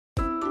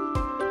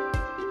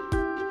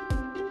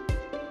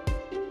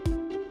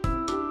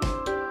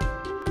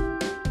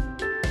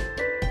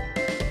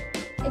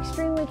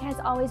Extreme Week has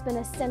always been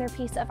a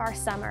centerpiece of our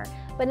summer,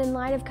 but in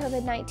light of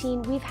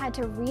COVID-19, we've had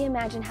to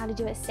reimagine how to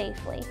do it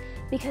safely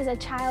because a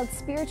child's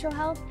spiritual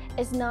health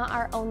is not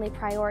our only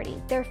priority.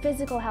 Their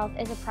physical health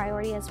is a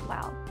priority as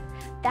well.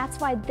 That's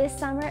why this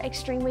summer,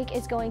 Extreme Week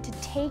is going to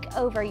take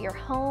over your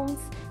homes,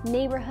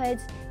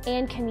 neighborhoods,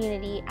 and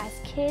community as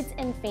kids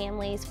and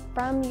families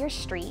from your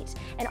street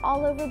and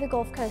all over the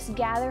Gulf Coast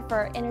gather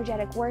for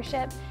energetic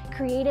worship,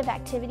 creative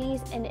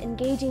activities, and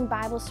engaging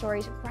Bible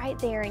stories right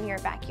there in your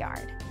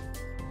backyard.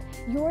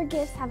 Your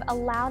gifts have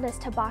allowed us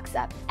to box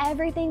up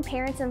everything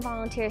parents and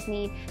volunteers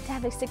need to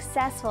have a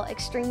successful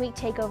Extreme Week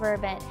Takeover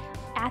event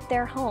at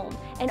their home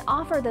and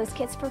offer those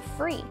kits for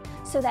free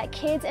so that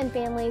kids and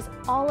families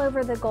all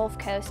over the Gulf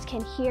Coast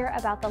can hear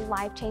about the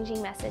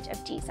life-changing message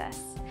of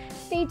Jesus.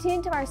 Stay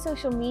tuned to our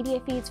social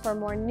media feeds for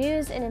more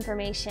news and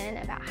information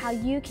about how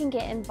you can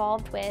get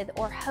involved with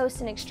or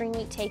host an Extreme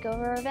Week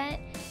Takeover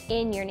event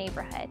in your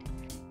neighborhood.